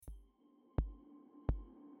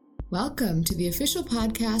Welcome to the official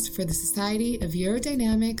podcast for the Society of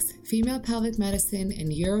Urodynamics, Female Pelvic Medicine, and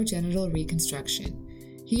Urogenital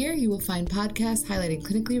Reconstruction. Here you will find podcasts highlighting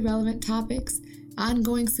clinically relevant topics,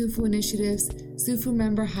 ongoing SUFU initiatives, SUFU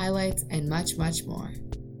member highlights, and much, much more.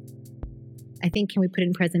 I think, can we put it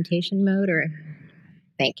in presentation mode or?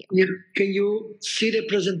 Thank you. Can you see the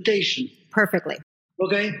presentation? Perfectly.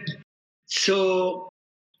 Okay. So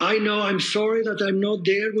I'm sorry that I'm not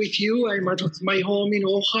there with you. I'm at my home in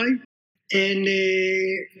Ojai. And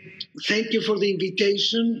thank you for the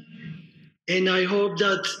invitation. And I hope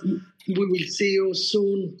that we will see you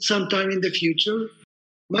soon, sometime in the future.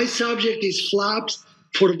 My subject is flaps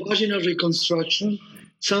for vaginal reconstruction,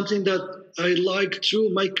 something that I like through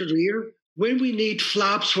my career. When we need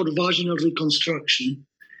flaps for vaginal reconstruction,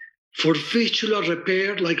 for fistula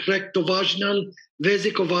repair like rectovaginal,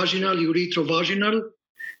 vesicovaginal, uretrovaginal,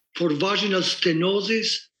 for vaginal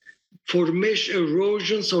stenosis, for mesh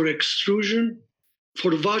erosions or extrusion,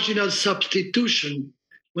 for vaginal substitution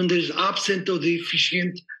when there is absent or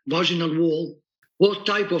deficient vaginal wall. What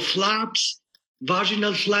type of flaps?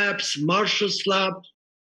 Vaginal flaps, Marshall's flap,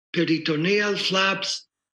 peritoneal flaps,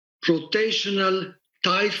 rotational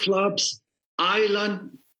tie flaps,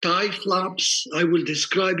 island tie flaps, I will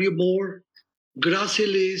describe you more,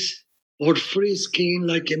 gracilis, or free skin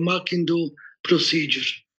like a McIndoe procedure.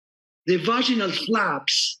 The vaginal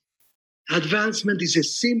flaps advancement is a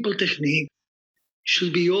simple technique,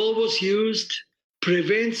 should be always used,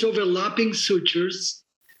 prevents overlapping sutures,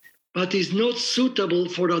 but is not suitable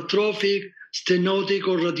for atrophic, stenotic,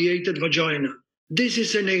 or radiated vagina. This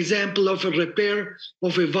is an example of a repair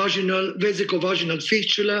of a vesicovaginal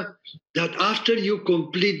fistula that after you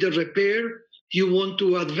complete the repair, you want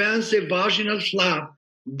to advance the vaginal flap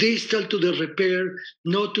distal to the repair,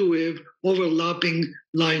 not to have overlapping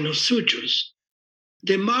line of sutures.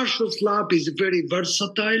 The Marshall flap is very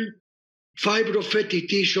versatile. Fibrofatty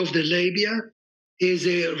tissue of the labia is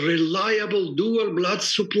a reliable dual blood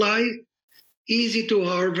supply, easy to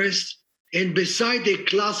harvest, and beside the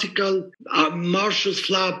classical Marshall's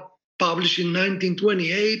flap published in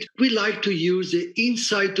 1928, we like to use the in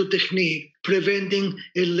situ technique, preventing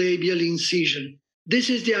a labial incision.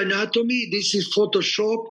 This is the anatomy. This is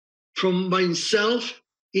Photoshop from myself.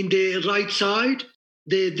 In the right side,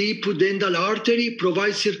 the deep pudendal artery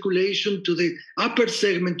provides circulation to the upper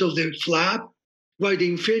segment of the flap, while the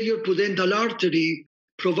inferior pudendal artery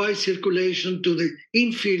provides circulation to the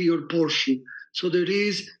inferior portion. So there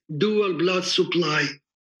is dual blood supply.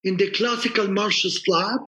 In the classical Marshall's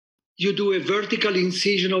flap, you do a vertical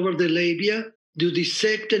incision over the labia, you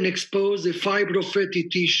dissect and expose the fibrofatty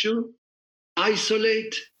tissue,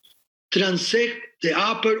 isolate, transect the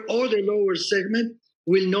upper or the lower segment,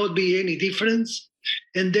 will not be any difference,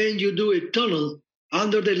 and then you do a tunnel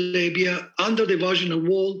under the labia, under the vaginal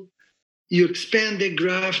wall, you expand the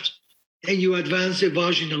graft, and you advance the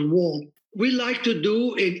vaginal wall. We like to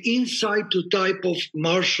do an in-situ type of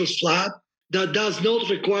Marshall's flap that does not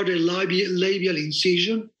require a labial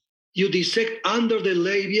incision. You dissect under the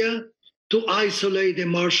labia to isolate the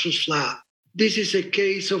Marshall's flap. This is a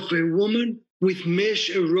case of a woman with mesh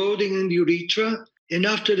eroding in the urethra, and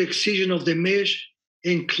after the excision of the mesh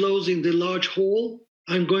and closing the large hole,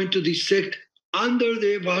 I'm going to dissect under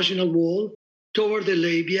the vaginal wall toward the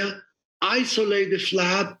labia, isolate the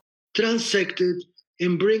flap, transect it,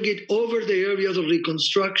 and bring it over the area of the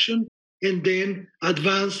reconstruction, and then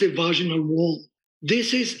advance the vaginal wall.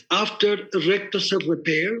 This is after rectocell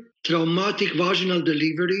repair, traumatic vaginal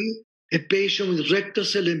delivery, a patient with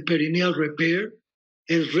rectocell and perineal repair,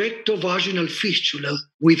 and rectovaginal fistula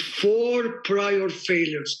with 4 prior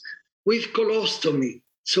failures with colostomy.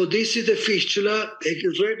 So this is the fistula. A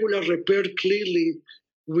regular repair clearly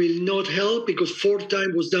will not help because 4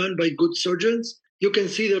 times was done by good surgeons. You can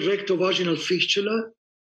see the rectovaginal fistula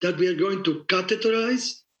that we are going to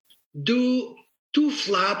catheterize. Do 2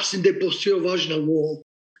 flaps in the posterior vaginal wall.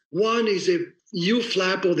 One is a U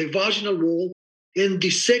flap of the vaginal wall, and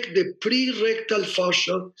dissect the prerectal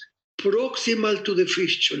fascia proximal to the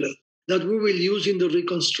fistula that we will use in the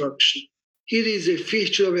reconstruction. Here is a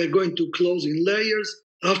fistula we are going to close in layers.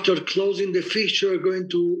 After closing the fistula, we're going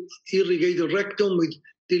to irrigate the rectum with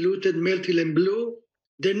diluted methylene blue.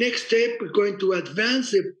 The next step, we're going to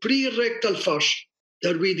advance the prerectal fascia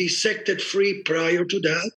that we dissected free prior to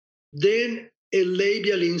that. Then a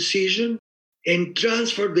labial incision and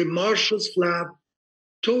transfer the Marshall's flap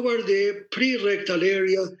toward the prerectal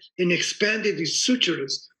area and expand the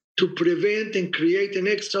sutures to prevent and create an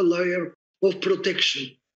extra layer of protection.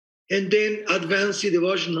 And then advancing the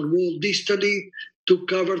vaginal wall distally to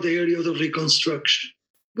cover the area of the reconstruction.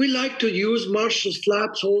 We like to use Marshall's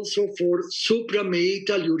flaps also for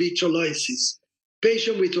suprameatal urethrolysis.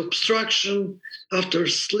 Patient with obstruction after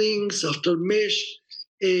slings, after mesh,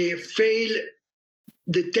 fail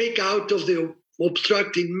the takeout of the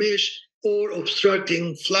obstructing mesh or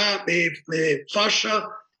obstructing flap, fascia,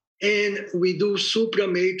 and we do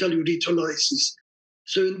suprameatal urethrolysis.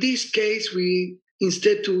 So in this case, we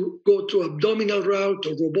instead to go to abdominal route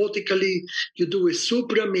or robotically, you do a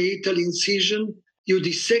suprameatal incision. You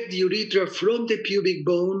dissect the urethra from the pubic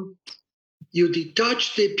bone. You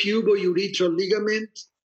detach the pubourethral ligament,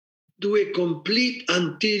 do a complete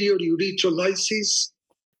anterior urethrolysis,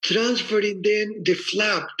 transferring then the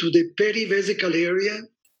flap to the perivesical area,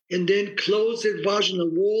 and then close the vaginal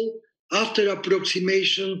wall after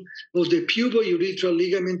approximation of the pubourethral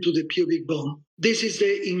ligament to the pubic bone. This is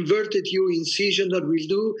the inverted U incision that we'll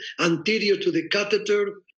do anterior to the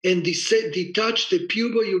catheter and detach the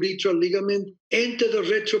pubourethral ligament, enter the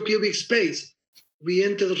retropubic space. We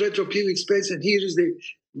enter the retropubic space, and here is the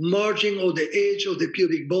margin of the edge of the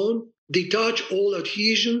pubic bone. Detach all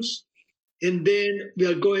adhesions, and then we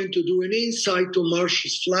are going to do an inside to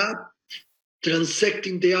Marshall's flap,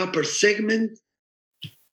 transecting the upper segment.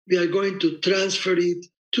 We are going to transfer it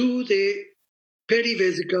to the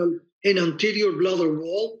perivesical and anterior bladder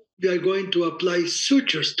wall. We are going to apply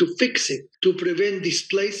sutures to fix it, to prevent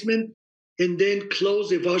displacement, and then close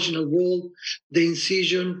the vaginal wall. The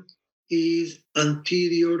incision is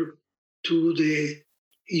anterior to the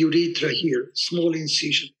urethra here, small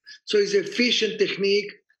incision. So it's an efficient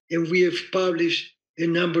technique, and we have published a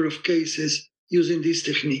number of cases using this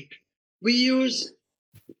technique. We use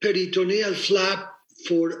peritoneal flap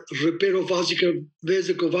for repair of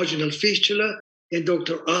vesicovaginal fistula, and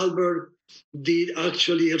Dr. Albert did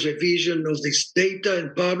actually a revision of this data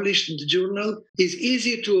and published in the journal. It's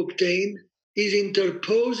easy to obtain. Is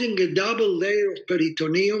interposing a double layer of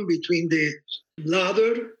peritoneum between the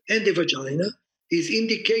bladder and the vagina. Is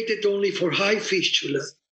indicated only for high fistula.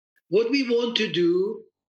 What we want to do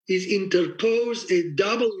is interpose a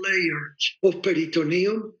double layer of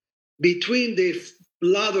peritoneum between the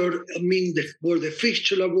bladder, where the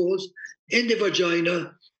fistula was, and the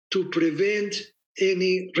vagina to prevent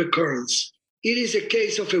any recurrence. It is a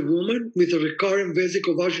case of a woman with a recurrent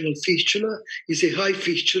vesicovaginal fistula. It's a high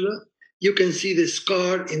fistula. You can see the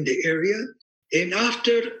scar in the area. And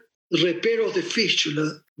after repair of the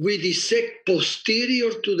fistula, we dissect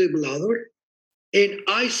posterior to the bladder and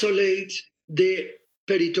isolate the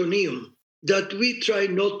peritoneum that we try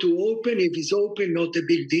not to open. If it's open, not a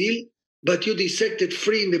big deal, but you dissect it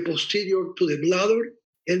free in the posterior to the bladder.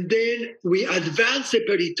 And then we advance the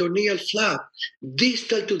peritoneal flap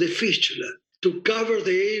distal to the fistula to cover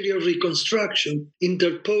the area of reconstruction,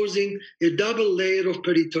 interposing a double layer of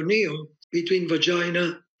peritoneum between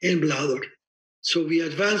vagina and bladder. So we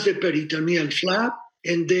advance the peritoneal flap,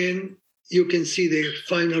 and then you can see the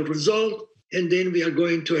final result. And then we are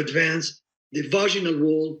going to advance the vaginal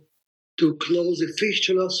wall to close the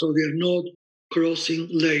fistula so they are not crossing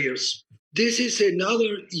layers. This is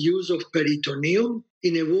another use of peritoneum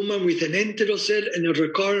in a woman with an enterocele and a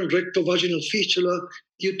recurrent rectovaginal fistula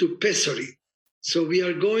due to pessary. So we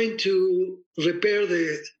are going to repair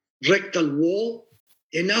the rectal wall,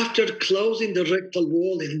 and after closing the rectal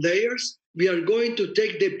wall in layers, we are going to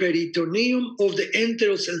take the peritoneum of the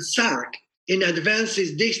enterocele sac and advance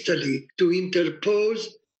it distally to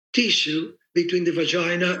interpose tissue between the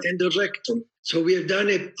vagina and the rectum. So we have done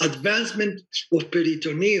an advancement of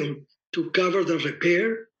peritoneum to cover the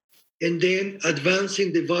repair, and then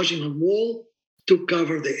advancing the vaginal wall to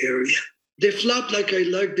cover the area. The flap like I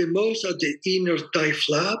like the most are the inner thigh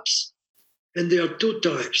flaps, and there are two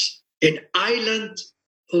types. An island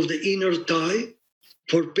of the inner thigh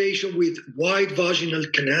for patients with wide vaginal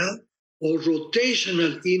canal, or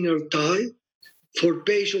rotational inner thigh for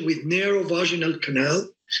patients with narrow vaginal canal,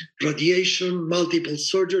 radiation, multiple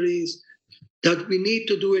surgeries, that we need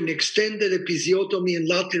to do an extended episiotomy and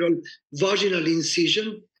lateral vaginal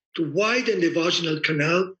incision to widen the vaginal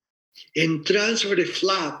canal and transfer the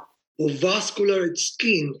flap of vascular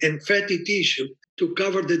skin and fatty tissue to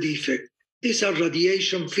cover the defect. These are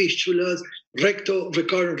radiation fistulas,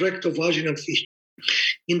 recurrent rectovaginal fistula.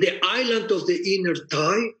 In the island of the inner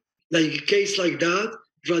thigh, like a case like that,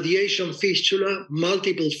 radiation fistula,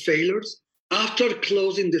 multiple failures. After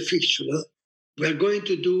closing the fistula, we are going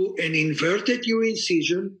to do an inverted U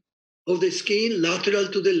incision of the skin lateral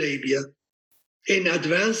to the labia and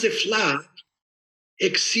advance the flap,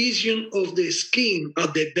 excision of the skin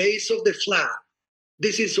at the base of the flap.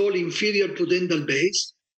 This is all inferior pudendal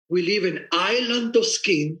base. We leave an island of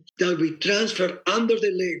skin that we transfer under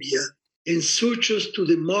the labia and sutures to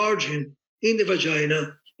the margin in the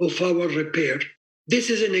vagina of our repair. This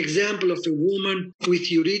is an example of a woman with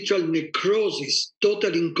urethral necrosis,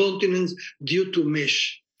 total incontinence due to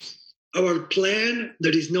mesh. Our plan,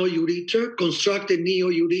 there is no urethra, construct a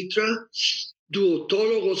neo-urethra, do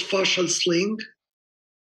autologous fascial sling,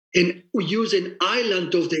 and use an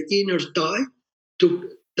island of the inner thigh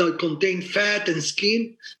that contain fat and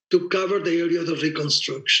skin to cover the area of the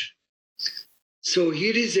reconstruction. So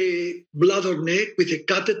here is a bladder neck with a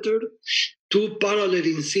catheter, 2 parallel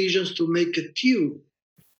incisions to make a tube.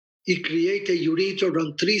 It creates a urethra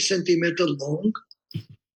around 3 centimeters long.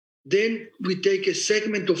 Then we take a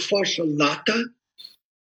segment of fascia lata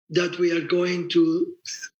that we are going to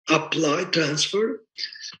transfer.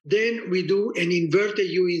 Then we do an inverted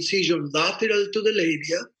U incision lateral to the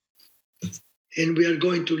labia. And we are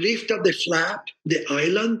going to lift up the flap, the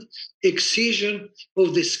island, excision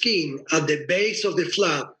of the skin at the base of the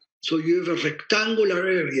flap. So you have a rectangular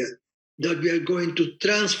area that we are going to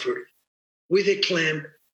transfer with a clamp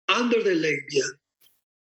under the labia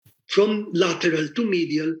from lateral to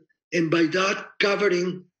medial, and by that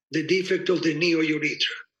covering the defect of the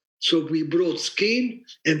neo-urethra. So we brought skin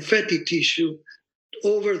and fatty tissue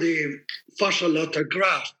over the fascia lata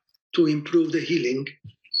graft to improve the healing.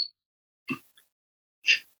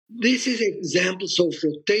 This is examples of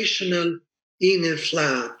rotational inner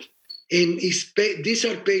flap. And these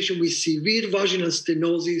are patients with severe vaginal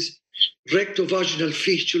stenosis, rectovaginal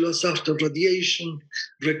fistulas after radiation,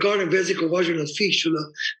 recurrent vesicovaginal fistula,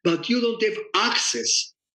 but you don't have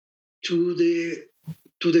access to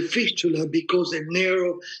the fistula because a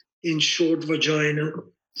narrow and short vagina.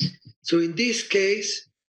 So in this case,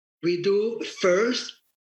 we do first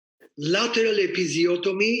lateral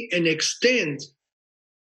episiotomy and extend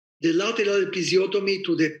the lateral episiotomy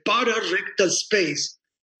to the pararectal space,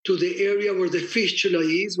 to the area where the fistula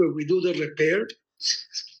is, where we do the repair.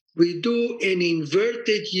 We do an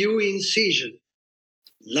inverted U incision,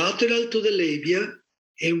 lateral to the labia,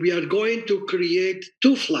 and we are going to create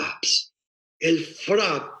 2 flaps. El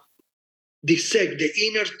flap dissect the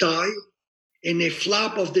inner thigh, and a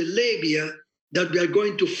flap of the labia that we are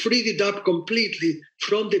going to free it up completely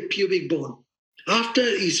from the pubic bone. After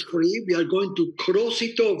it's free, we are going to cross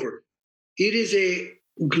it over. It is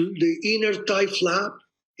the inner thigh flap,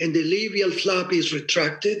 and the labial flap is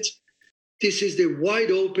retracted. This is the wide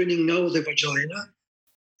opening now of the vagina.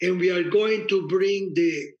 And we are going to bring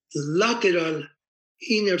the lateral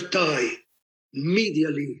inner thigh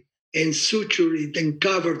medially and suture it and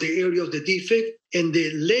cover the area of the defect. And the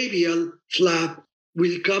labial flap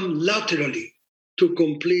will come laterally to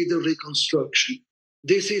complete the reconstruction.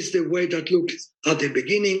 This is the way that looks at the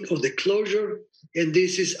beginning of the closure, and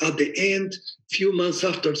this is at the end, few months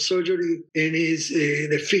after surgery, and is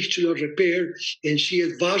the fistula repair, and she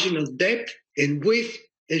has vaginal depth and width,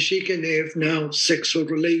 and she can have now sexual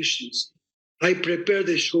relations. I prepared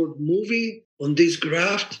a short movie on this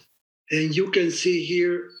graft, and you can see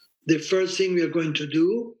here the first thing we are going to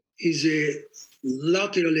do is a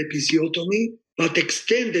lateral episiotomy, but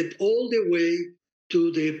extended all the way to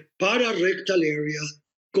the pararectal area,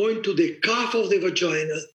 going to the cuff of the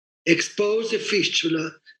vagina, expose the fistula,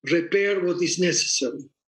 repair what is necessary.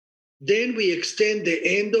 Then we extend the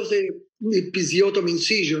end of the episiotomy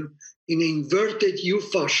incision in an inverted U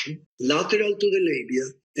fashion, lateral to the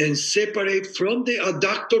labia, and separate from the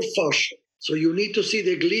adductor fascia. So you need to see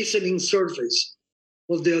the glistening surface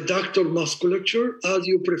of the adductor musculature as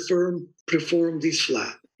you perform this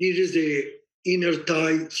flap. Here is the inner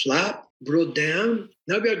thigh flap brought down.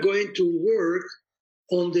 Now we are going to work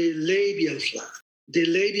on the labial flap. The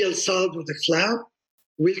labial side of the flap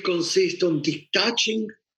will consist on detaching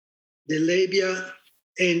the labia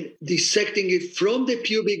and dissecting it from the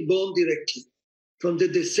pubic bone directly, from the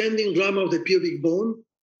descending ram of the pubic bone.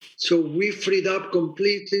 So we freed up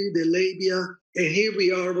completely the labia, and here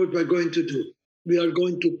we are what we're going to do. We are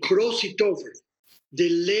going to cross it over. The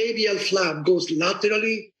labial flap goes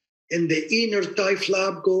laterally, and the inner thigh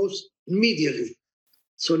flap goes medially.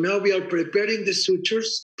 So now we are preparing the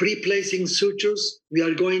sutures, pre-placing sutures. We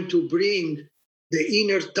are going to bring the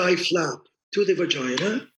inner thigh flap to the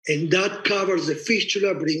vagina, and that covers the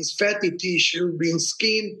fistula, brings fatty tissue, brings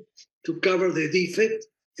skin to cover the defect.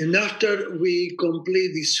 And after we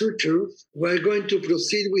complete the suture, we're going to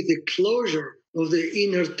proceed with the closure of the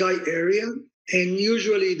inner thigh area. And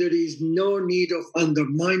usually there is no need of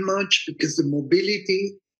undermine much because the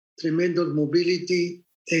mobility, tremendous mobility,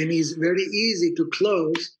 and it's very easy to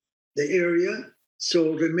close the area.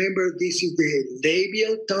 So remember, this is the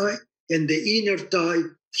labial thigh, and the inner thigh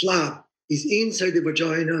flap is inside the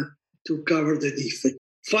vagina to cover the defect.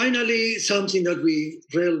 Finally, something that we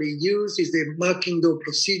rarely use is the Mackindor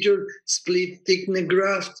procedure, split thickness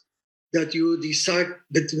graft, that you dissect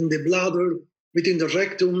between the bladder, between the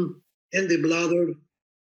rectum and the bladder,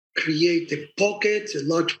 create a pocket, a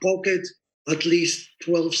large pocket, at least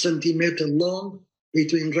 12 centimeters long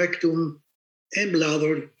between rectum and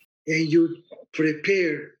bladder, and you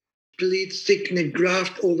prepare split thickness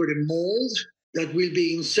graft over the mold that will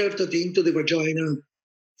be inserted into the vagina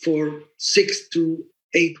for 6 to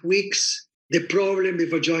 8 weeks. The problem, the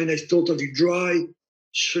vagina is totally dry,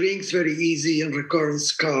 shrinks very easy, and recurrent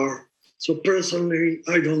scar. So personally,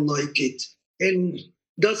 I don't like it. And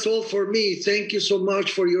that's all for me. Thank you so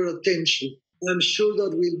much for your attention. I'm sure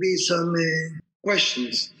that will be some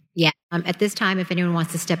questions. Yeah. At this time, if anyone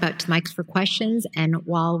wants to step out to the mics for questions, and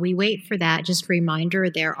while we wait for that, just a reminder,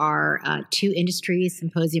 there are 2 industry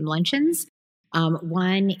symposium luncheons.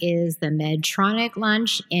 One is the Medtronic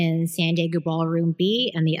lunch in San Diego Ballroom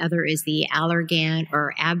B, and the other is the Allergan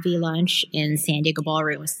or AbbVie lunch in San Diego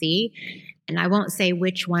Ballroom C. And I won't say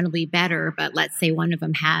which one will be better, but let's say one of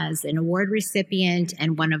them has an award recipient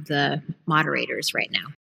and one of the moderators right now.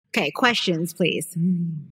 Okay, questions, please.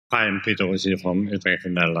 Hi, I'm Peter Rozier from Utrecht,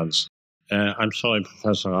 Netherlands. I'm sorry,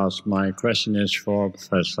 Professor Ras. My question is for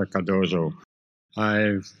Professor Cardoso.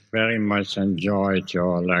 I very much enjoyed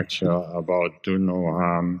your lecture about do no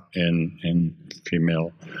harm in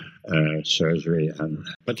female surgery.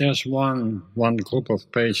 But there's one group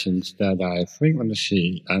of patients that I frequently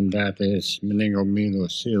see, and that is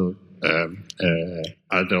meningomeningocele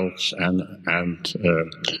adults and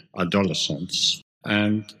adolescents.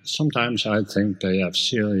 And sometimes I think they have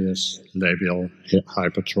serious labial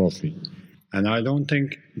hypertrophy. And I don't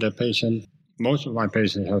think most of my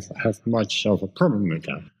patients have much of a problem with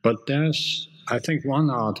that. But there's, I think,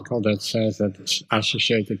 one article that says that it's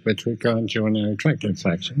associated with recurrent urinary tract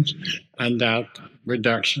infections, and that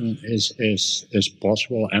reduction is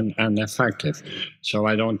possible and effective. So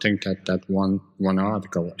I don't think that one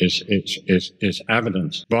article is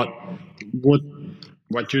evidence. But would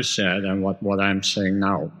what you said and what I'm saying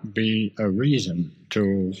now be a reason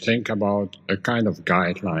to think about a kind of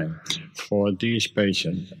guideline for these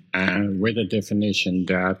patients, and with a definition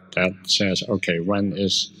that says, okay, when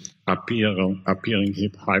is appearing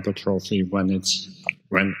hip hypertrophy, when is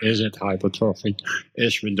it hypertrophy,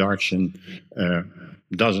 is reduction,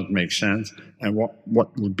 doesn't make sense, and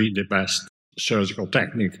what would be the best surgical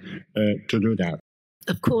technique to do that?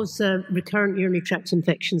 Of course, recurrent urinary tract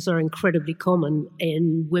infections are incredibly common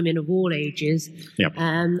in women of all ages. Yep.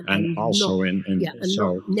 And also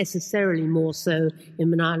not necessarily more so in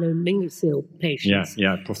meningomeningocele patients.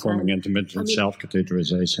 Yeah, performing intermittent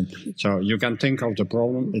self-catheterization. So you can think of the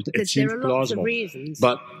problem. It seems plausible,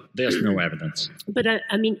 but there's no evidence. But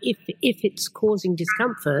if it's causing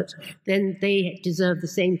discomfort, then they deserve the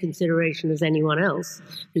same consideration as anyone else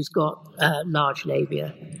who's got large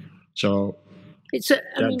labia. So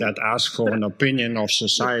that asks for an opinion of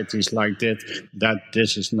societies like that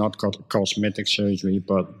this is not cosmetic surgery,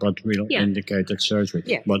 but real indicated surgery.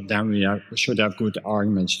 Yeah. But then we should have good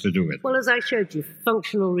arguments to do it. Well, as I showed you,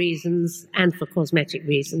 functional reasons and for cosmetic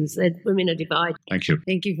reasons, women are divided. Thank you.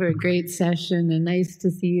 Thank you for a great session, and nice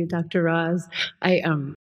to see you, Dr. Ras.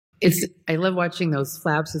 I love watching those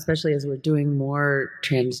flaps, especially as we're doing more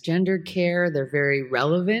transgender care. They're very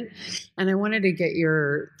relevant. And I wanted to get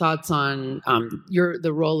your thoughts on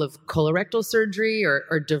the role of colorectal surgery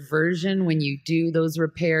or diversion when you do those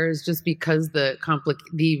repairs, just because the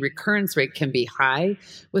recurrence rate can be high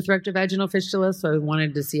with rectovaginal fistula. So I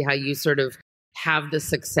wanted to see how you sort of have the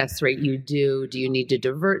success rate you do. Do you need to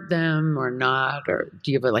divert them or not? Or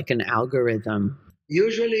do you have an algorithm?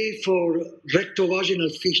 Usually for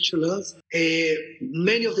rectovaginal fistulas,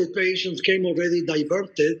 many of the patients came already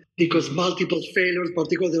diverted because multiple failures,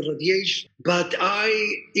 particularly the radiation. But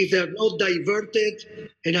if they're not diverted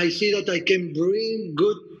and I see that I can bring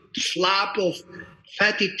good flap of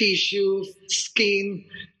fatty tissue, skin,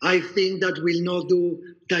 I think that will not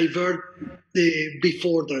divert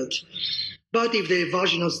before that. But if the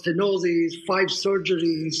vaginal stenosis, 5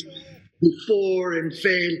 surgeries before and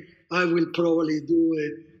fail, I will probably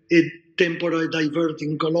do a temporary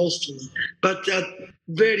diverting colostomy. But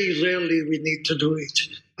very rarely we need to do it.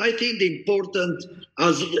 I think the important,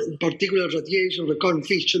 as particular radiation, recurrent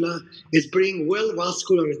fistula, is bring well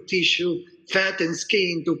vascular tissue, fat and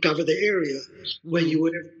skin to cover the area when you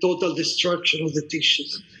have total destruction of the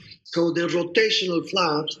tissues. So the rotational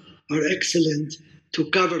flaps are excellent to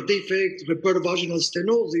cover defects, repair vaginal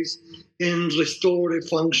stenosis, and restore a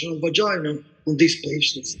functional vagina on these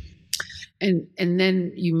patients. And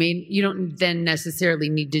then you don't then necessarily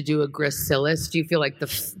need to do a gracilis. Do you feel like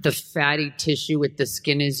the fatty tissue with the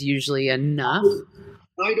skin is usually enough?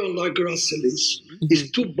 I don't like gracilis. Mm-hmm. It's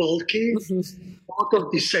too bulky, out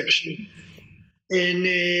of dissection. And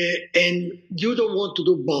you don't want to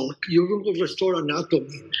do bulk. You want to restore anatomy.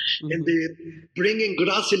 Mm-hmm. And bringing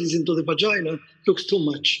gracilis into the vagina looks too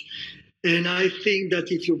much. And I think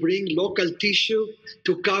that if you bring local tissue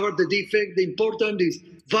to cover the defect, the important is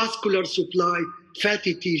vascular supply,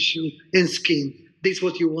 fatty tissue, and skin. This is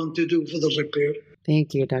what you want to do for the repair.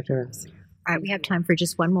 Thank you, Dr. Ross. All right, we have time for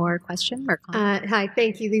just one more question or comment. Hi,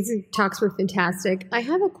 thank you. These talks were fantastic. I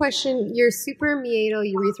have a question. Your suprameatal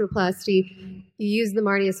urethroplasty, you use the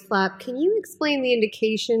Martius flap. Can you explain the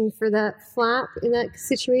indication for that flap in that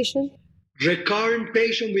situation? Recurrent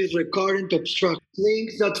patient with recurrent obstruction,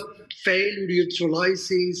 things that fail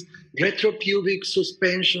urethrolysis, retropubic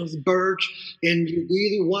suspensions, Birch, and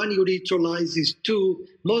either one urethrolysis, two.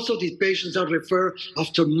 Most of these patients are referred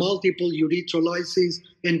after multiple urethrolysis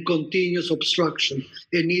and continuous obstruction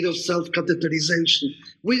in need of self-catheterization.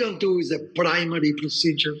 We don't do it as a primary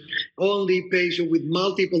procedure. Only patient with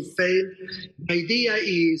multiple fail. The idea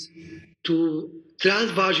is to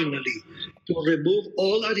transvaginally to remove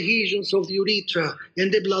all adhesions of the urethra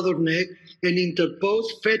and the bladder neck and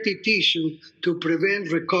interpose fatty tissue to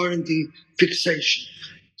prevent recurrent fixation.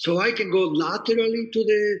 So I can go laterally to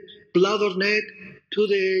the bladder neck, to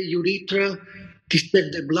the urethra,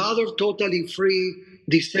 dissect the bladder totally free,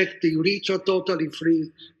 dissect the urethra totally free,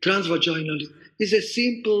 transvaginally. It's a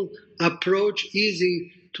simple approach,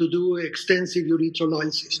 easy to do extensive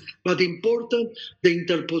urethrolysis, but important, the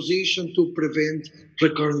interposition to prevent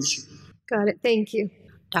recurrence. Got it. Thank you.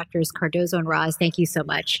 Doctors Cardozo and Ross, thank you so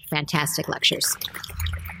much. Fantastic lectures.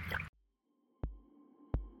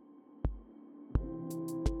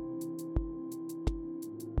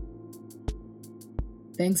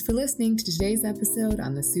 Thanks for listening to today's episode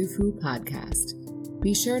on the SUFU podcast.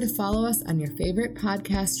 Be sure to follow us on your favorite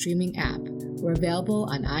podcast streaming app. We're available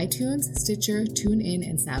on iTunes, Stitcher, TuneIn,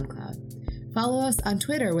 and SoundCloud. Follow us on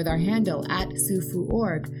Twitter with our handle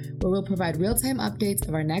 @SUFUorg, where we'll provide real-time updates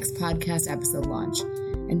of our next podcast episode launch.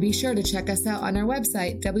 And be sure to check us out on our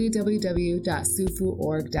website,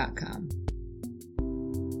 www.sufuorg.com.